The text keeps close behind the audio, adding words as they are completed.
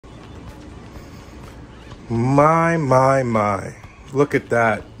My. Look at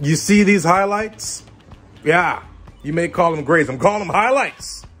that. You see these highlights? Yeah, you may call them grades. I'm calling them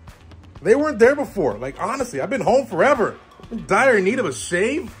highlights. They weren't there before. Like, honestly, I've been home forever. I'm in dire need of a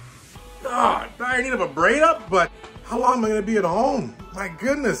shave. Dire need of a braid up, but how long am I gonna be at home? My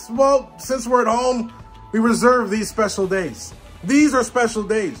goodness. Well, since we're at home, we reserve these special days. These are special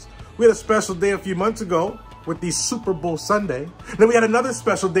days. We had a special day a few months ago with the Super Bowl Sunday. Then we had another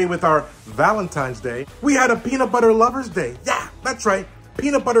special day with our Valentine's Day. We had a peanut butter lovers day. Yeah, that's right.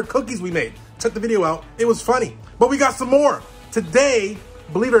 Peanut butter cookies we made. Check the video out. It was funny. But we got some more. Today,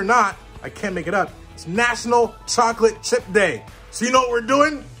 believe it or not, I can't make it up. It's National Chocolate Chip Day. So you know what we're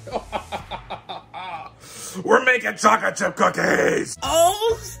doing? We're making chocolate chip cookies.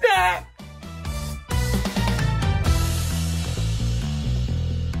 Oh, snap.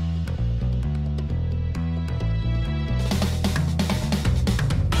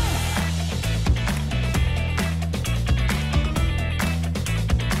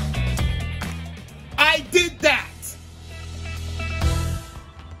 I did that.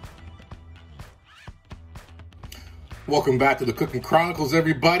 Welcome back to the Cooking Chronicles,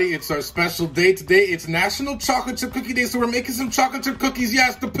 everybody. It's our special day today. It's National Chocolate Chip Cookie Day, so we're making some chocolate chip cookies.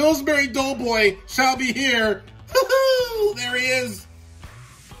 Yes, the Pillsbury Doughboy shall be here. There he is.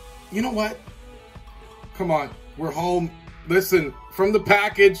 You know what? Come on, we're home. Listen, from the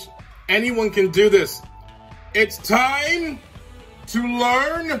package, anyone can do this. It's time to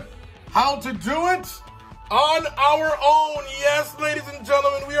learn how to do it on our own. Yes, ladies and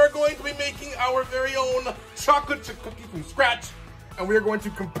gentlemen, we are going to be making our very own chocolate chip cookie from scratch. And we are going to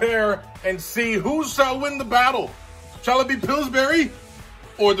compare and see who shall win the battle. Shall it be Pillsbury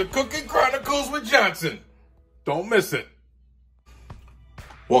or the Cooking Chronicles with Johnson? Don't miss it.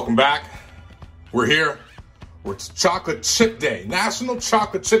 Welcome back. We're here. It's Chocolate Chip Day, National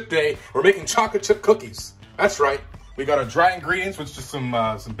Chocolate Chip Day. We're making chocolate chip cookies. That's right. We got our dry ingredients, which is some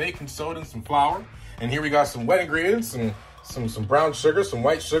baking soda and some flour. And here we got some wet ingredients and some brown sugar, some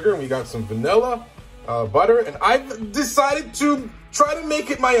white sugar, and we got some vanilla, butter. And I've decided to try to make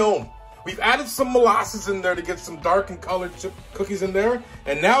it my own. We've added some molasses in there to get some dark and colored chip cookies in there.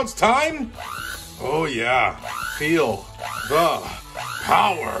 And now it's time. Oh yeah, feel the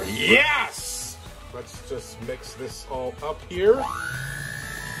power. Yes! Let's just mix this all up here.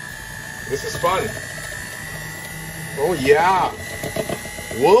 This is fun. Oh yeah.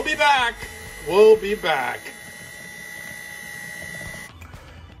 We'll be back. We'll be back.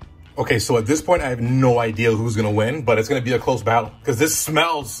 Okay, so at this point, I have no idea who's gonna win, but it's gonna be a close battle because this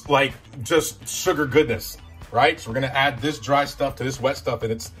smells like just sugar goodness, right? So we're gonna add this dry stuff to this wet stuff,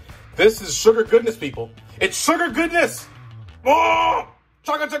 and this is sugar goodness, people. It's sugar goodness. Oh,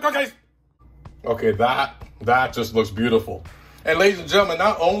 chocolate chip cookies. Okay, that just looks beautiful. And ladies and gentlemen,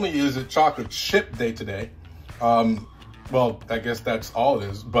 not only is it Chocolate Chip Day today, well, I guess that's all it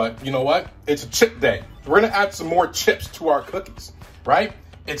is, but you know what? It's a chip day. We're gonna add some more chips to our cookies, right?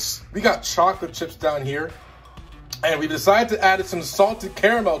 We got chocolate chips down here, and we decided to add some salted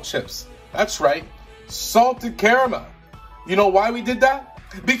caramel chips. That's right, salted caramel. You know why we did that?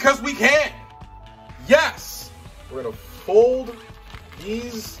 Because we can. Yes, we're gonna fold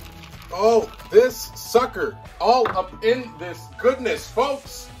these, this sucker all up in this goodness,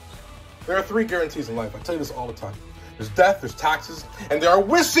 folks. There are 3 guarantees in life. I tell you this all the time. There's death, there's taxes, and they are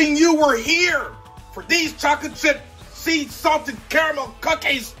wishing you were here for these chocolate chip sea salted caramel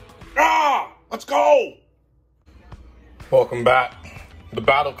cookies. Let's go. Welcome back. The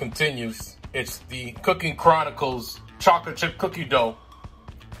battle continues. It's the Cooking Chronicles chocolate chip cookie dough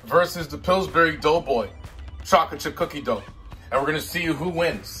versus the Pillsbury Doughboy chocolate chip cookie dough. And we're gonna see who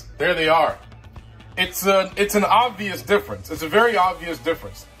wins. There they are. It's an obvious difference. It's a very obvious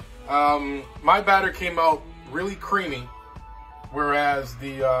difference. My batter came out really creamy, whereas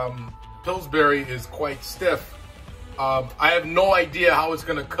the Pillsbury is quite stiff. I have no idea how it's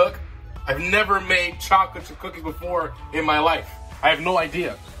gonna cook. I've never made chocolate chip cookies before in my life. I have no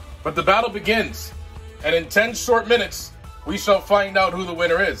idea. But the battle begins, and in 10 short minutes, we shall find out who the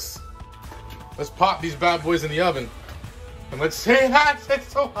winner is. Let's pop these bad boys in the oven, and let's say,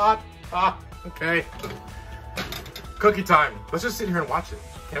 it's so hot. Okay. Cookie time. Let's just sit here and watch it,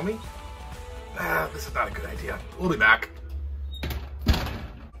 can we? This is not a good idea. We'll be back.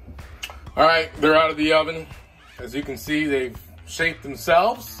 All right, they're out of the oven. As you can see, they've shaped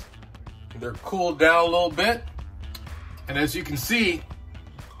themselves. They're cooled down a little bit. And as you can see,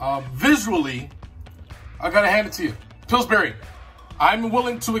 visually, I gotta hand it to you. Pillsbury, I'm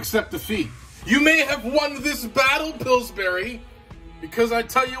willing to accept defeat. You may have won this battle, Pillsbury, because I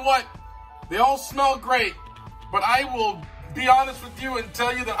tell you what, they all smell great, but I will be honest with you and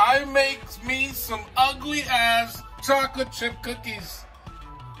tell you that I make me some ugly ass chocolate chip cookies.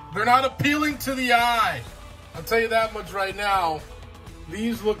 They're not appealing to the eye. I'll tell you that much right now.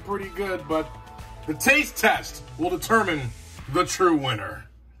 These look pretty good, but the taste test will determine the true winner.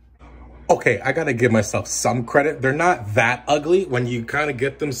 Okay, I gotta give myself some credit. They're not that ugly when you kind of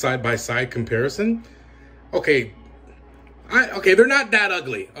get them side by side comparison. Okay, they're not that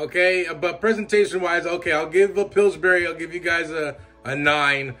ugly, okay? But presentation wise, okay, I'll give the Pillsbury, I'll give you guys a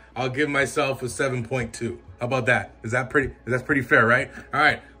 9. I'll give myself a 7.2. How about that? That's pretty fair, right? All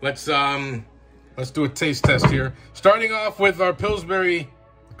right, let's do a taste test here. Starting off with our Pillsbury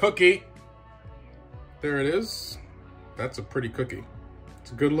cookie. There it is. That's a pretty cookie.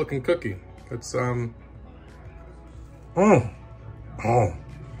 It's a good looking cookie. It's wow.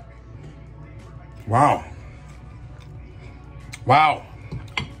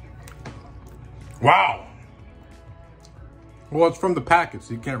 Well, it's from the packet,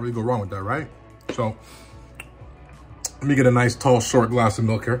 so you can't really go wrong with that, right? So let me get a nice tall short glass of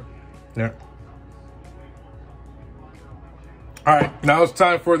milk here. Yeah. All right, now it's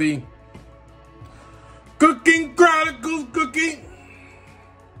time for the Cooking Chronicles cookie.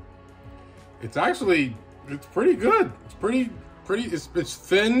 It's pretty good. It's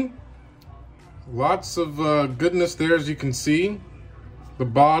thin. Lots of goodness there, as you can see. The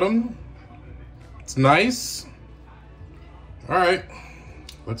bottom, it's nice. All right,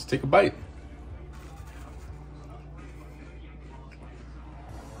 let's take a bite.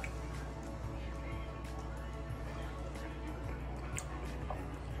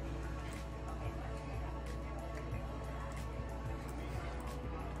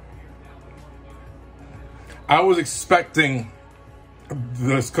 I was expecting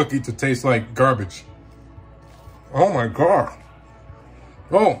this cookie to taste like garbage. Oh my God.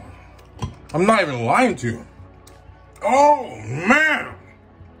 Oh, I'm not even lying to you. Oh man.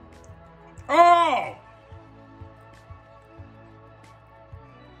 Oh.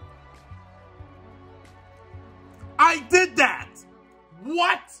 I did that.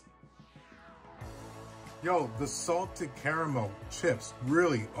 What? Yo, the salted caramel chips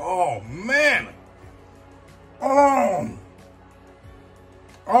really, oh man. Oh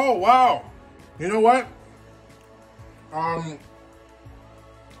wow. You know what?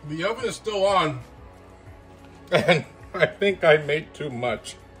 The oven is still on, and I think I made too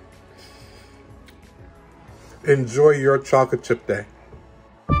much. Enjoy your chocolate chip day.